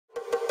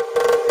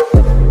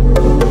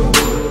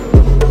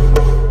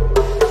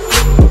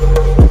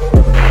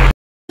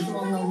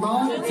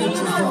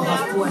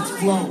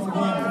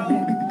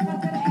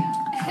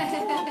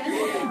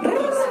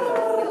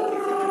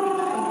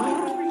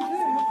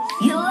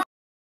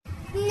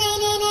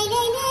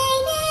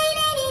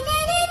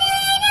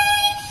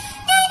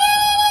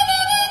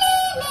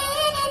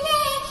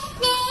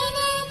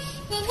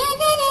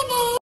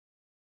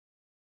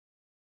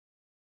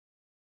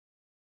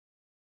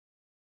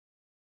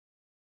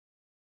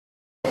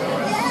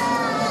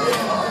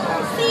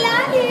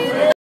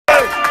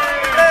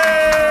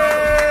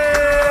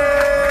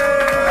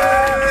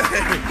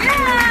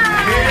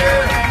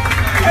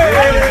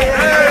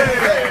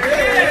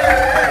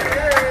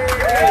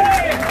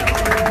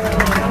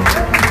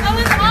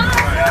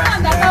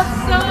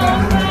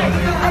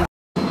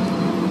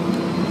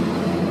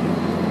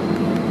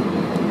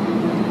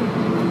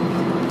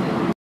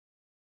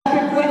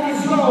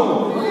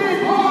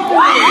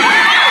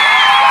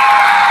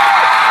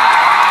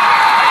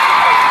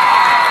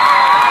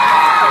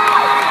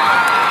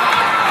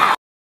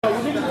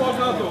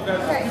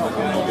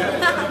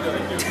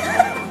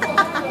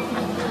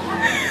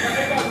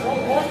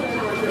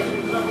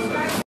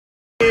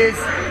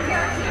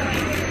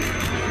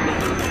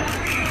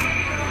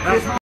We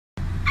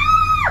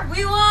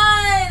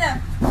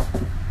won!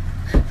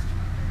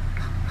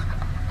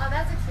 Oh,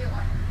 that's a cute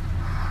one.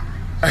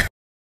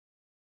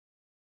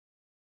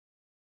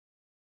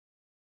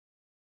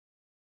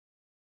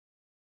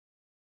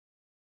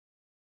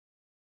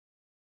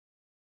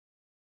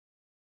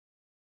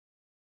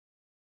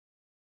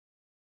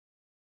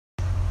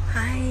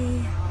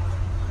 Hi.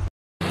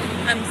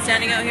 I'm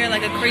standing out here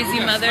like a crazy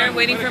mother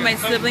waiting for my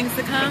siblings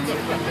to come.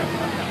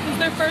 It's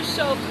their first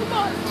show. Come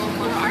on.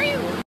 Where are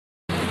you?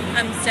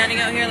 I'm standing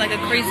out here like a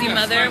crazy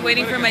mother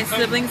waiting for my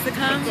siblings to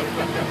come.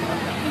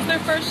 It's their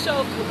first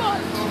show. Come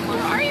on. Where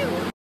are you?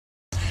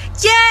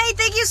 Yay!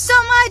 Thank you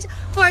so much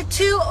for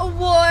 2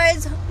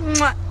 awards.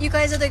 Mwah. You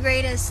guys are the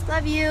greatest.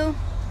 Love you.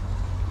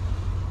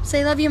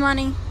 Say love you,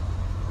 Money.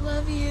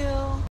 Love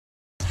you.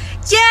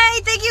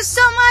 Yay! Thank you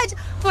so much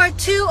for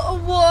 2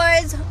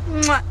 awards.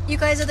 Mwah. You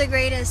guys are the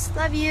greatest.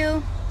 Love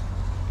you.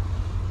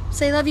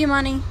 Say love you,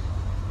 Money.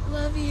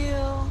 Love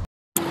you.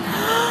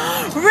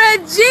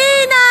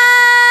 Regina!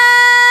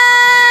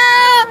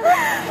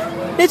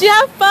 Did you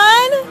have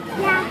fun?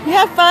 Yeah. You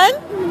have fun?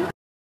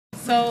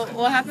 So,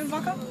 what happened,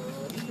 Baka?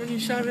 When you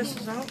shot us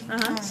out,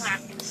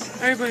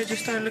 everybody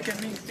just started looking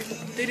at me.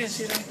 They didn't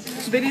see that.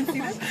 They didn't see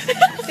that?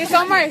 They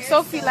saw my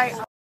Sophie like.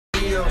 So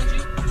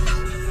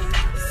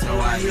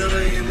I hear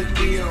her in the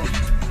deal.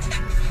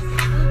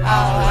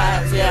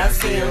 Oh, yeah, I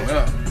see him.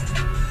 Yeah,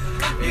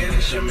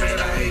 it's your man,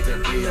 I hate to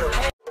be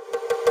him.